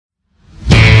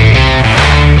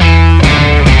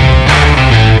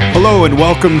Hello and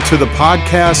welcome to the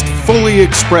podcast Fully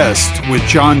Expressed with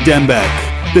John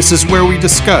Dembeck. This is where we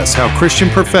discuss how Christian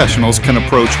professionals can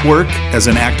approach work as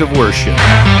an act of worship.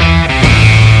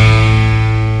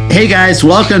 Hey guys,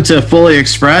 welcome to Fully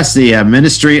Expressed, the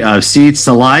ministry of Seeds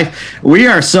to Life. We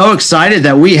are so excited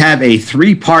that we have a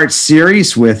three-part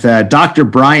series with Dr.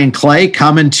 Brian Clay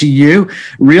coming to you.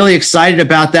 Really excited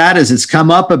about that as it's come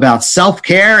up about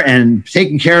self-care and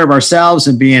taking care of ourselves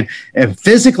and being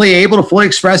physically able to fully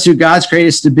express who God's created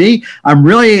us to be. I'm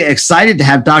really excited to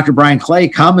have Dr. Brian Clay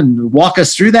come and walk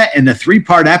us through that in a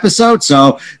three-part episode.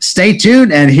 So stay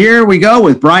tuned, and here we go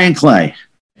with Brian Clay.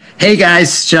 Hey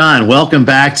guys, John, welcome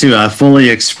back to Fully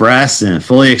Expressed. And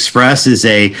Fully Expressed is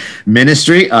a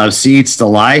ministry of Seeds to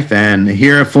Life. And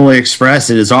here at Fully Expressed,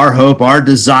 it is our hope, our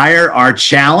desire, our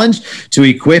challenge to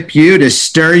equip you, to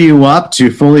stir you up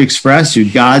to fully express who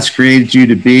God's created you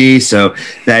to be, so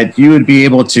that you would be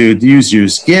able to use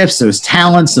those gifts, those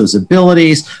talents, those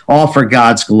abilities, all for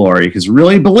God's glory. Because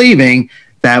really believing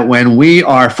that when we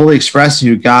are fully expressing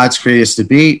who God's created us to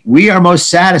be, we are most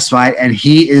satisfied and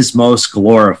He is most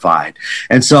glorified.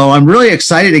 And so I'm really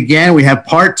excited. Again, we have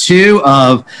part two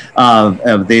of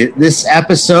this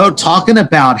episode talking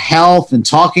about health and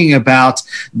talking about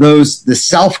the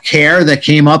self-care that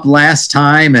came up last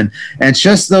time and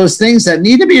just those things that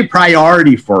need to be a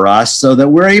priority for us so that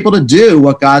we're able to do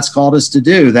what God's called us to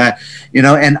do. That,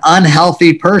 an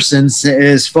unhealthy person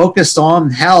is focused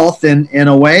on health in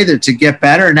a way that to get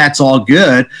better, and that's all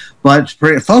good, but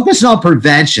focusing on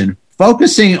prevention,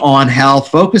 focusing on health,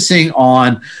 focusing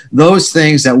on those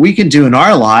things that we can do in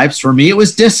our lives. For me, it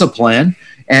was discipline.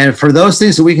 And for those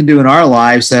things that we can do in our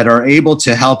lives that are able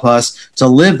to help us to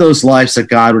live those lives that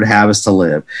God would have us to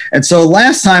live. And so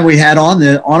last time we had on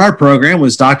our program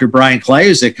was Dr. Brian Clay,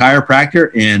 who's a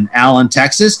chiropractor in Allen,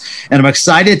 Texas. And I'm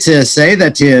excited to say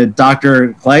that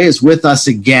Dr. Clay is with us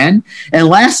again. And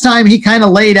last time he kind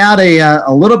of laid out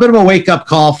a little bit of a wake-up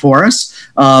call for us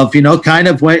of,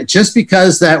 just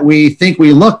because that we think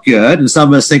we look good, and some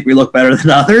of us think we look better than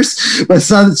others, but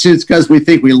some it's because we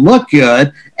think we look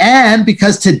good, and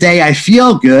because today I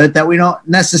feel good, that we don't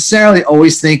necessarily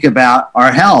always think about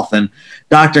our health. And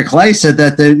Dr. Clay said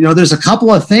that there's a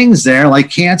couple of things there,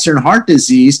 like cancer and heart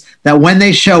disease, that when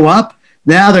they show up,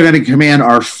 now they're going to command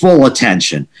our full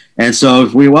attention. And so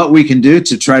what we can do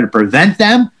to try to prevent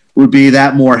them would be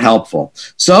that more helpful.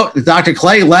 So Dr.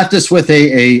 Clay left us with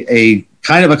a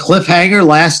kind of a cliffhanger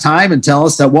last time and tell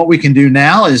us that what we can do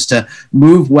now is to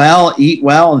move well, eat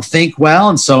well, and think well.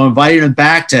 And so inviting him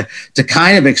back to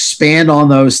kind of expand on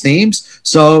those themes.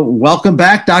 So welcome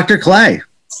back, Dr. Clay.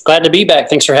 Glad to be back.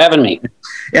 Thanks for having me.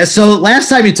 Yeah, so last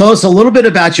time you told us a little bit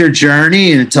about your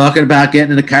journey and talking about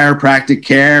getting into chiropractic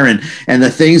care and the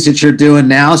things that you're doing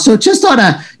now. So just on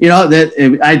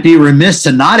I'd be remiss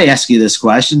to not ask you this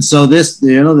question. So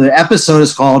the episode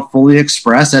is called Fully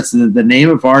Expressed. That's the name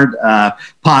of our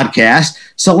podcast.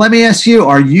 So let me ask you,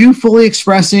 are you fully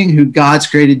expressing who God's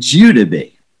created you to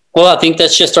be? Well, I think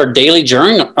that's just our daily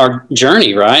journey,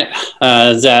 right?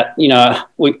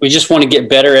 We just want to get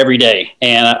better every day.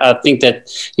 And I think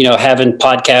that, having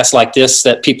podcasts like this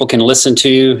that people can listen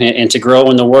to and to grow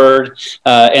in the Word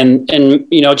and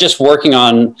just working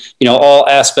on, all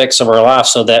aspects of our life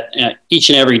so that each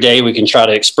and every day we can try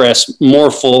to express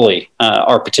more fully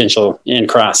our potential in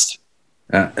Christ.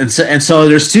 And so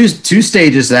there's two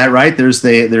stages to that, right? There's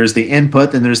the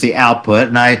input and there's the output.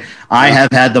 And I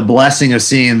have had the blessing of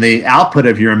seeing the output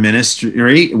of your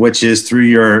ministry, which is through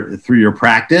your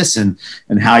practice and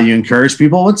how you encourage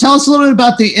people. Well, tell us a little bit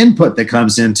about the input that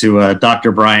comes into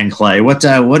Dr. Brian Clay. What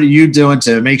are you doing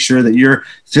to make sure that you're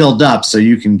filled up so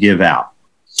you can give out?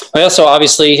 Well, so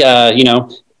obviously,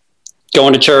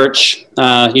 going to church,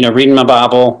 reading my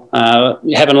Bible,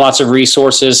 having lots of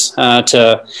resources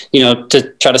to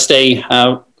try to stay.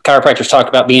 Chiropractors talk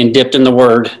about being dipped in the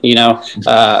Word,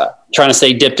 trying to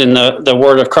stay dipped in the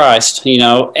Word of Christ,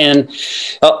 and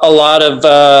a lot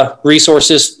of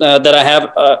resources that I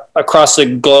have across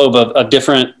the globe of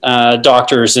different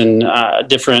doctors and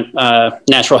different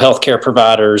natural health care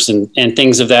providers and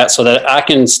things of that, so that I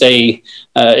can stay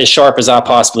as sharp as I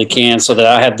possibly can, so that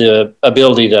I have the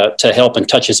ability to help and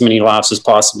touch as many lives as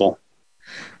possible.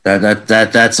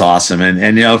 That's awesome.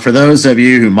 And for those of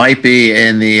you who might be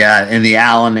in the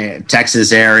Allen,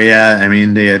 Texas area, I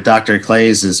mean, Dr.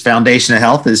 Clay's Foundation of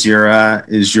Health is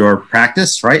your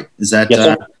practice, right? Is that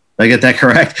yes, I get that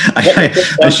correct?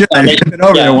 I should. I've been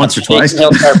over there once or twice.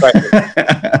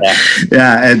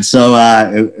 Yeah, and so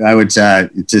I would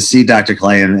to see Dr.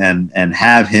 Clay and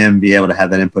have him be able to have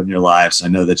that input in your lives. I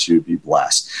know that you'd be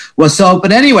blessed. Well,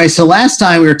 but anyway, so last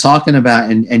time we were talking about,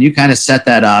 and you kind of set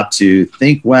that up to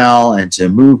think well and to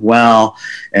move well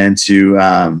and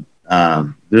to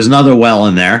there's another well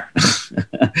in there.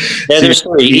 There's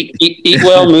three. Eat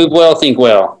well, move well, think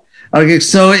well. Okay,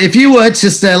 so if you would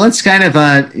just let's kind of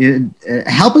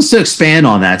help us to expand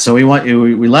on that. So we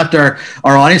left our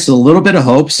audience with a little bit of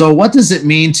hope. So what does it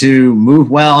mean to move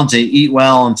well and to eat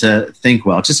well and to think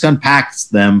well? Just unpack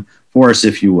them for us,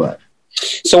 if you would.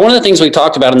 So one of the things we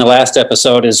talked about in the last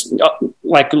episode is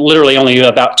like literally only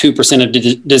about 2%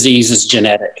 of disease is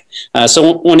genetic.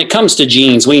 So when it comes to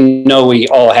genes, we know we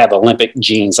all have Olympic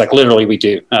genes, like literally we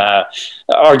do.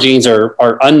 Our genes are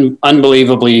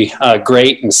unbelievably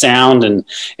great and sound.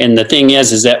 And the thing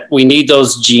is that we need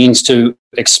those genes to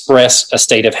express a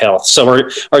state of health. So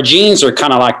our genes are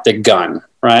kind of like the gun,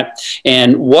 right?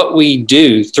 And what we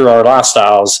do through our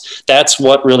lifestyles, that's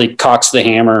what really cocks the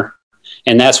hammer.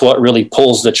 And that's what really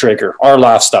pulls the trigger, our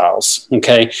lifestyles,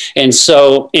 okay? And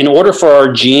so in order for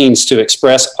our genes to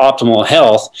express optimal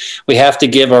health, we have to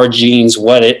give our genes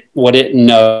what it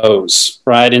knows,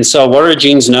 right? And so what our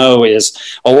genes know is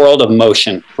a world of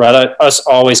motion, right? Us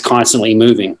always constantly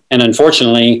moving. And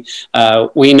unfortunately,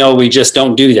 we know we just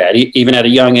don't do that, even at a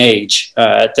young age.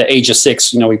 At the age of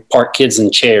 6, we park kids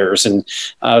in chairs, and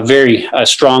a very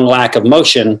strong lack of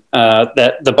motion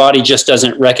that the body just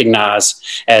doesn't recognize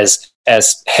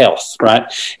as health,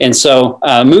 right? And so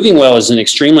moving well is an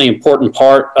extremely important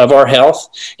part of our health.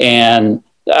 And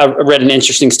I read an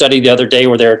interesting study the other day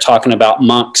where they were talking about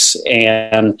monks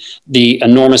and the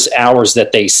enormous hours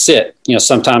that they sit.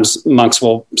 Sometimes monks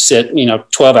will sit,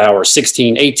 12 hours,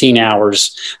 16, 18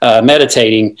 hours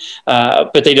meditating,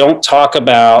 but they don't talk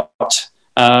about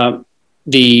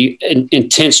the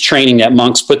intense training that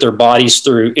monks put their bodies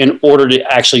through in order to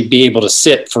actually be able to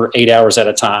sit for 8 hours at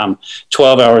a time,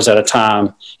 12 hours at a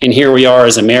time. And here we are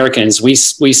as Americans, we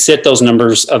sit those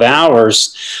numbers of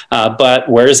hours, but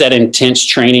where's that intense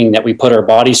training that we put our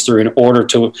bodies through in order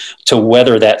to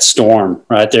weather that storm,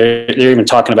 right? They're even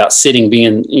talking about sitting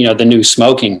being, the new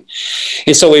smoking.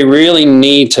 And so we really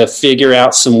need to figure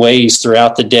out some ways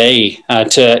throughout the day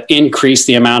to increase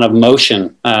the amount of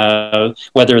motion,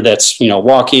 whether that's,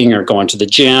 walking or going to the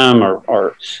gym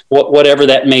or whatever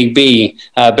that may be.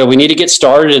 But we need to get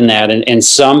started in that. And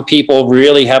some people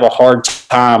really have a hard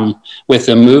time with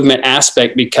the movement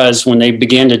aspect because when they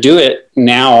begin to do it,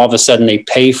 now all of a sudden they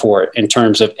pay for it in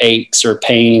terms of aches or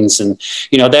pains. And,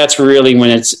 that's really when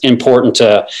it's important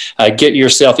to get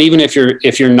yourself, even if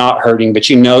you're not hurting, but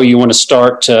you want to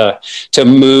start to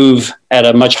move at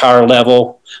a much higher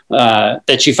level,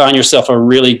 that you find yourself a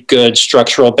really good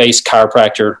structural based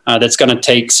chiropractor that's going to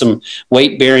take some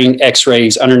weight bearing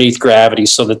x-rays underneath gravity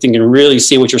so that they can really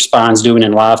see what your spine's doing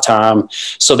in live time,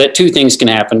 so that two things can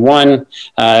happen. One,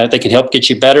 they can help get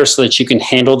you better so that you can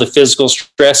handle the physical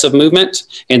stress of movement.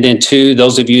 And then two,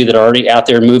 those of you that are already out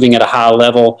there moving at a high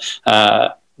level,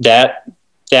 that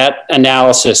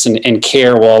analysis and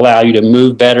care will allow you to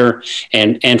move better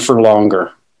and for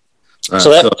longer.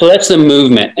 So that's the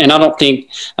movement. And I don't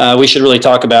think we should really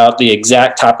talk about the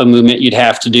exact type of movement you'd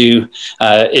have to do.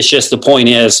 It's just the point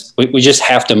is we just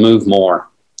have to move more.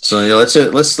 So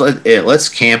let's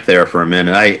camp there for a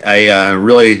minute. I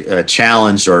really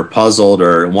challenged or puzzled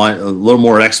or want a little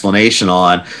more explanation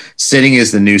on sitting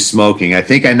is the new smoking. I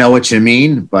think I know what you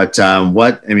mean, but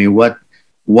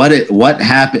what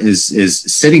happens is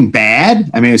sitting bad?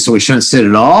 I mean, so we shouldn't sit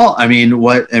at all.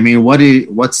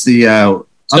 What's the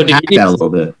So that a little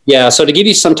bit. Yeah. So to give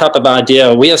you some type of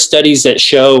idea, we have studies that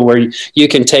show where you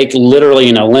can take literally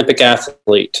an Olympic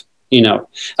athlete, to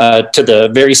the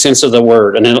very sense of the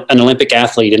word, an Olympic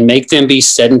athlete, and make them be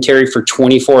sedentary for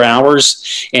 24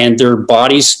 hours, and their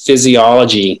body's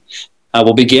physiology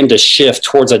will begin to shift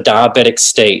towards a diabetic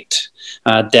state.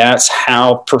 That's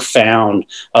how profound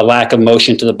a lack of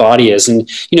motion to the body is. And,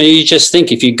 you just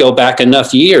think if you go back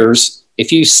enough years,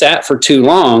 if you sat for too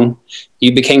long,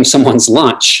 you became someone's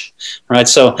lunch, right?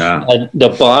 So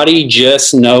the body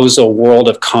just knows a world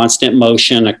of constant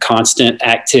motion, a constant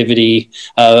activity.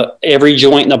 Every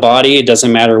joint in the body, it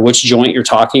doesn't matter which joint you're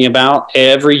talking about,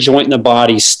 every joint in the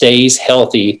body stays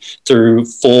healthy through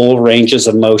full ranges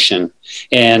of motion.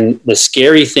 And the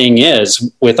scary thing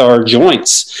is with our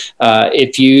joints,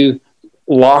 if you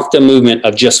lock the movement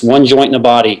of just one joint in the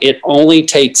body, it only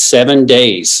takes 7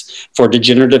 days for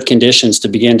degenerative conditions to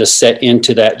begin to set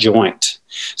into that joint.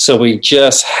 So we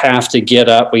just have to get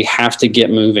up. We have to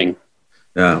get moving.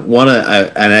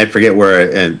 And I forget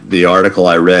where the article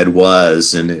I read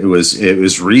was, and it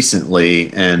was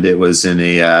recently, and it was in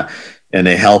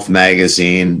a health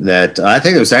magazine that I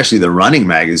think it was actually the Running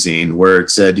magazine, where it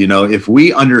said, if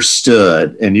we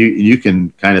understood, and you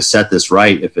can kind of set this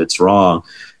right if it's wrong,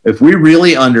 if we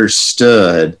really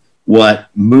understood what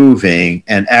moving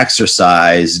and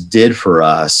exercise did for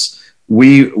us,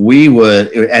 we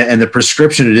would, and the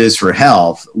prescription it is for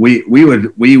health, we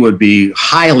would be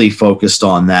highly focused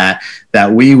on that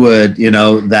we would,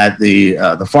 that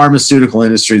the pharmaceutical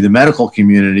industry, the medical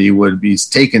community would be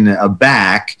taken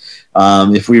aback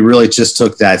if we really just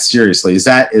took that seriously. Is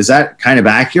that kind of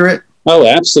accurate? Oh,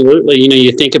 absolutely.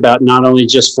 You think about not only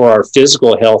just for our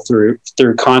physical health through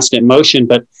constant motion,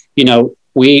 but,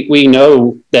 we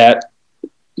know that,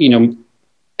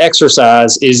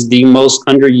 exercise is the most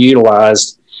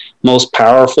underutilized, most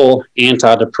powerful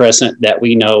antidepressant that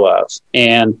we know of.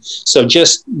 And so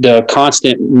just the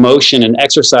constant motion and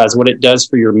exercise, what it does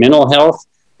for your mental health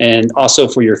and also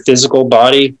for your physical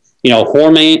body,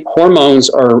 hormones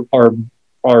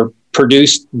are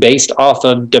produced based off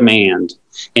of demand.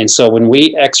 And so when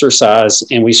we exercise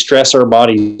and we stress our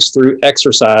bodies through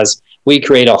exercise, we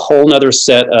create a whole nother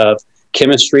set of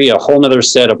chemistry, a whole nother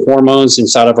set of hormones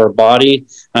inside of our body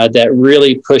that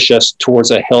really push us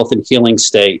towards a health and healing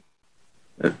state.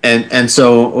 And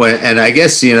so I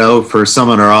guess, for some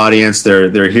in our audience,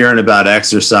 they're hearing about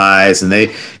exercise and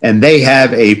they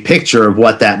have a picture of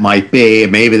what that might be.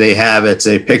 Maybe it's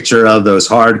a picture of those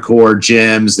hardcore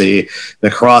gyms, the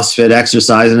CrossFit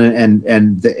exercise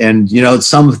and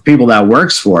some people that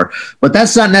works for, but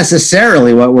that's not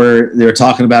necessarily what they're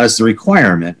talking about as the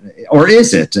requirement. Or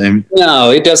is it?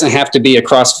 No, it doesn't have to be a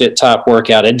CrossFit type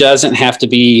workout. It doesn't have to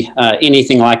be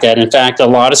anything like that. In fact, a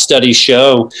lot of studies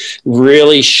show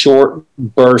really short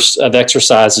bursts of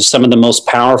exercise is some of the most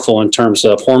powerful in terms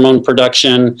of hormone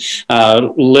production.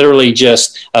 Literally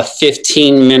just a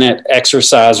 15-minute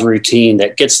exercise routine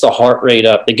that gets the heart rate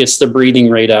up, that gets the breathing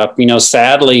rate up.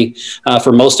 Sadly,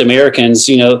 for most Americans,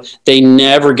 they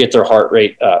never get their heart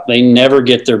rate up. They never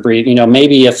get their breathing.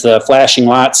 Maybe if the flashing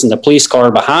lights and the police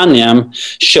car behind them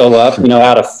show up,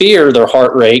 out of fear, their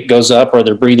heart rate goes up or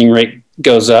their breathing rate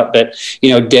goes up. But,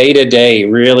 day to day,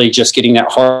 really just getting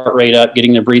that heart rate up,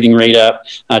 getting the breathing rate up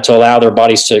to allow their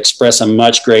bodies to express a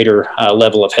much greater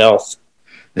level of health.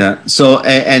 Yeah. So,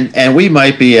 and we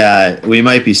might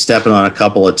be stepping on a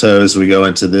couple of toes. We go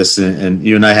into this, and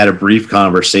you and I had a brief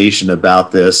conversation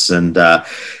about this, and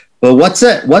but what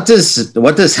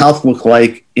does health look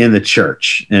like in the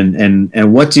church,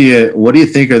 and what do you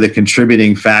think are the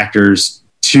contributing factors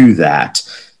to that?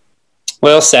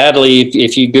 Well, sadly,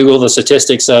 if you Google the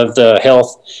statistics of the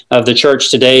health of the church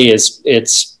today,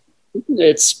 it's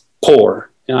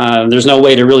poor. There's no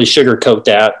way to really sugarcoat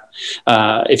that.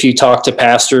 If you talk to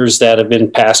pastors that have been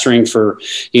pastoring for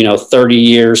 30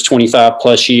 years, 25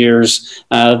 plus years,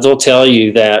 they'll tell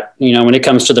you that when it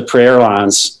comes to the prayer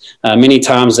lines, many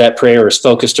times that prayer is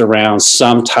focused around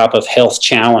some type of health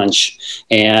challenge.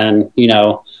 And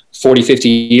 40, 50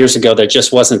 years ago, that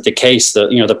just wasn't the case.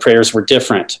 The prayers were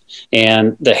different,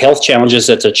 and the health challenges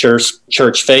that the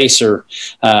church face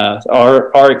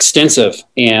are extensive.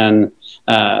 And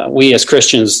we as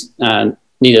Christians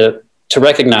need to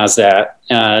recognize that,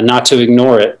 not to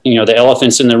ignore it. The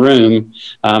elephant's in the room.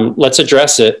 Let's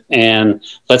address it, and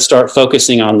let's start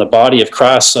focusing on the body of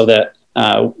Christ, so that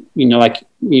your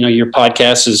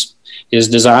podcast is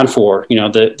designed for.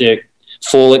 The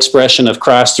full expression of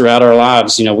Christ throughout our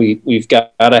lives. We've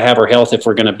got to have our health if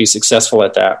we're going to be successful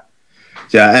at that.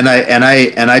 Yeah, and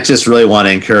I just really want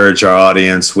to encourage our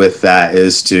audience with that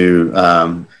is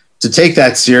to take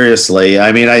that seriously.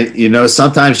 I mean,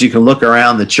 sometimes you can look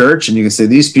around the church and you can say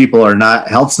these people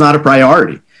health's not a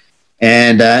priority,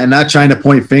 and not trying to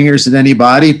point fingers at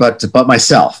anybody, but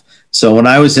myself. So when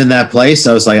I was in that place,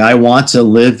 I was like, I want to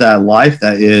live that life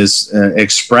that is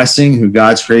expressing who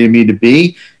God's created me to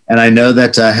be. And I know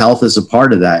that health is a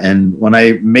part of that. And when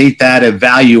I made that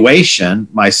evaluation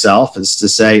myself, is to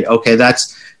say, okay,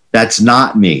 that's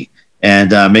not me,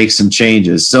 and make some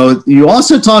changes. So you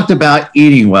also talked about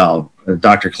eating well,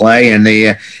 Dr. Clay, and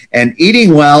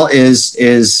eating well is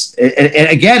and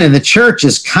again in the church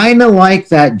is kind of like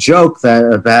that joke that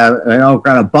about we're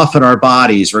going to buffet our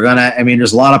bodies.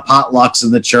 There's a lot of potlucks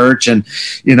in the church, and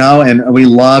and we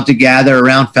love to gather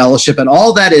around fellowship, and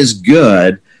all that is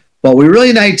good. But we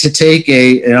really need to take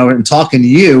in talking to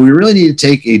you, we really need to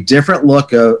take a different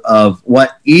look of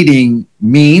what eating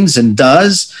means and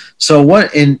does. So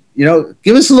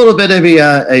give us a little bit of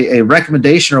a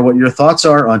recommendation or what your thoughts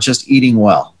are on just eating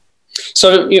well.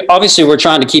 So obviously, we're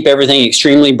trying to keep everything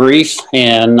extremely brief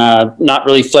and not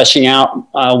really fleshing out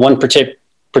one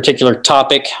particular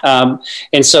topic.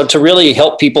 And so to really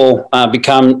help people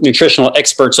become nutritional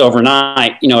experts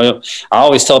overnight, I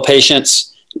always tell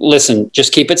patients, listen,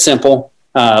 just keep it simple.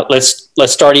 Let's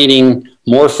start eating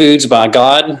more foods by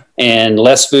God and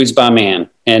less foods by man.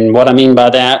 And what I mean by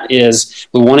that is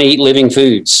we want to eat living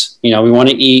foods. We want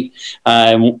to eat,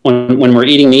 when we're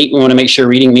eating meat, we want to make sure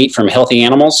we're eating meat from healthy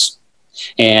animals.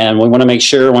 And we want to make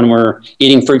sure when we're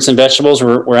eating fruits and vegetables,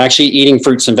 we're actually eating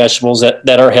fruits and vegetables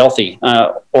that are healthy,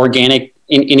 organic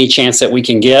in any chance that we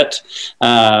can get.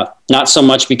 Not so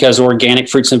much because organic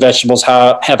fruits and vegetables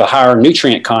have a higher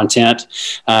nutrient content.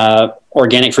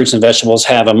 Organic fruits and vegetables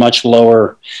have a much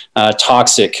lower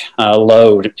toxic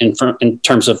load in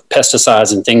terms of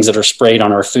pesticides and things that are sprayed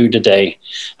on our food today.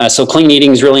 So clean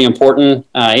eating is really important.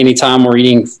 Anytime we're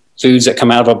eating foods that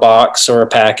come out of a box or a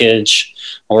package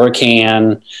or a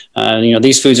can,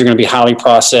 these foods are going to be highly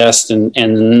processed and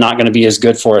not going to be as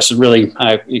good for us. It really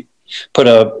put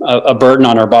a burden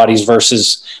on our bodies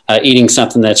versus eating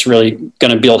something that's really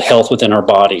going to build health within our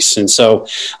bodies. And so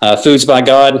foods by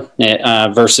God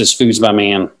versus foods by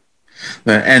man.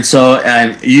 And so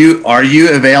are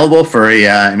you available for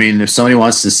if somebody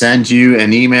wants to send you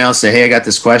an email, say, hey, I got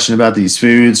this question about these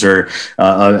foods, or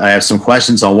I have some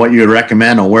questions on what you would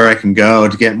recommend on where I can go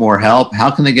to get more help,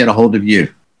 how can they get a hold of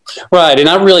you? Right. And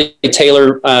I really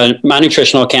tailor my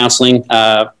nutritional counseling.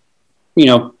 I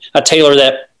tailor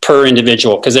that per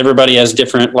individual because everybody has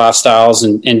different lifestyles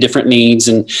and different needs.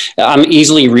 And I'm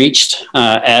easily reached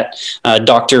at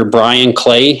Dr. Bryan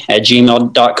Clay at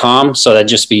gmail.com. So that'd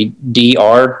just be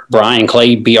Dr. Bryan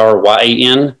Clay,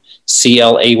 BryanClay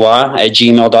at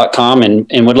gmail.com,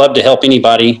 and would love to help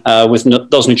anybody with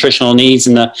those nutritional needs.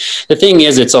 And the thing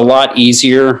is, it's a lot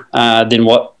easier than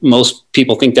what most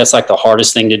people think. That's like the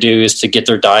hardest thing to do, is to get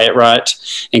their diet right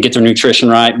and get their nutrition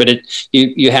right. But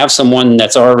you have someone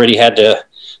that's already had to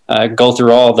go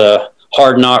through all the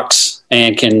hard knocks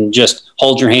and can just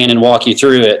hold your hand and walk you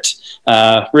through it.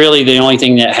 Really, the only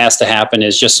thing that has to happen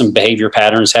is just some behavior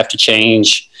patterns have to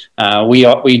change.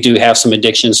 We do have some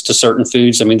addictions to certain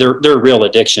foods. I mean, they're real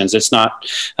addictions. It's not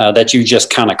that you just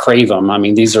kind of crave them. I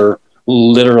mean, these are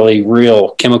literally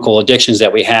real chemical addictions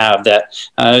that we have that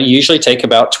usually take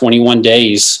about 21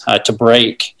 days to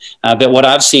break. But what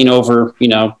I've seen over,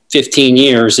 15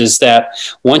 years is that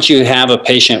once you have a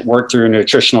patient work through a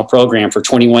nutritional program for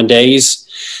 21 days,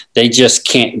 they just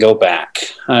can't go back.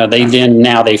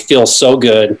 They feel so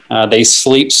good. They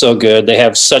sleep so good. They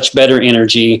have such better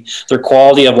energy. Their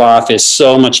quality of life is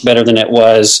so much better than it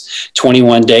was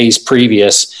 21 days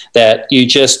previous, that you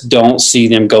just don't see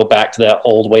them go back to that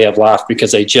old way of life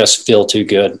because they just feel too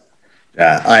good.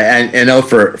 I know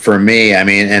for me, I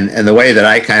mean, and the way that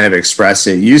I kind of express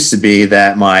it used to be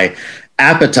that my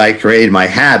appetite created my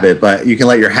habit, but you can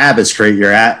let your habits create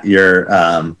your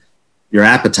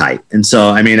appetite. And so,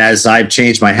 I mean, as I've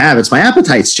changed my habits, my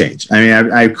appetite's changed. I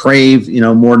mean, I crave,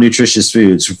 more nutritious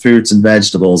foods, fruits and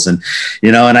vegetables, and,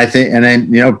 and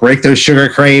then break those sugar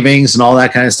cravings and all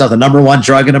that kind of stuff. The number one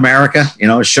drug in America,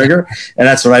 is sugar. And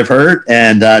that's what I've heard.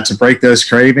 And to break those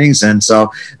cravings. And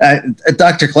so,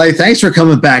 Dr. Clay, thanks for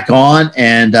coming back on.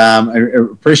 And I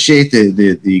appreciate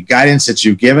the guidance that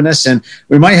you've given us. And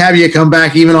we might have you come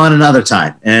back even on another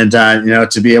time. And,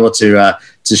 to be able to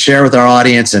share with our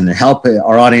audience and help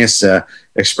our audience to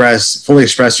fully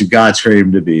express who God's created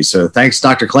them to be. So thanks,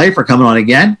 Dr. Clay, for coming on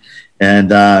again. And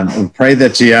we pray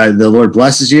that the Lord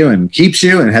blesses you and keeps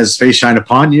you and has his face shine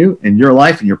upon you in your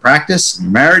life and your practice and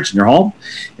your marriage and your home.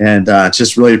 And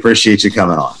just really appreciate you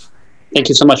coming on. Thank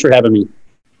you so much for having me.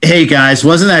 Hey guys,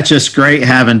 wasn't that just great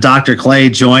having Dr. Clay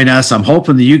join us? I'm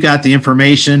hoping that you got the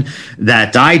information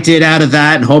that I did out of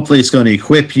that, and hopefully it's going to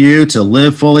equip you to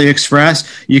live fully expressed.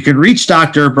 You can reach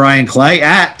Dr. Bryan Clay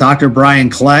at Dr. Bryan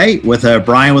Clay with a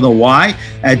Brian with a Y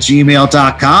at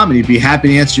gmail.com, and he'd be happy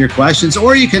to answer your questions.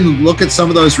 Or you can look at some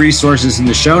of those resources in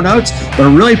the show notes. But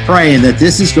I'm really praying that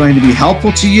this is going to be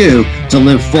helpful to you to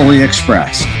live fully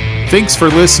expressed. Thanks for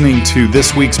listening to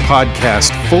this week's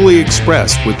podcast, Fully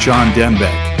Expressed with John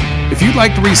Dembeck. If you'd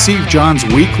like to receive John's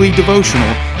weekly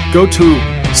devotional, go to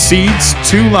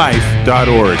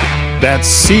seeds2life.org. That's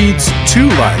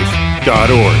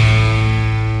seeds2life.org.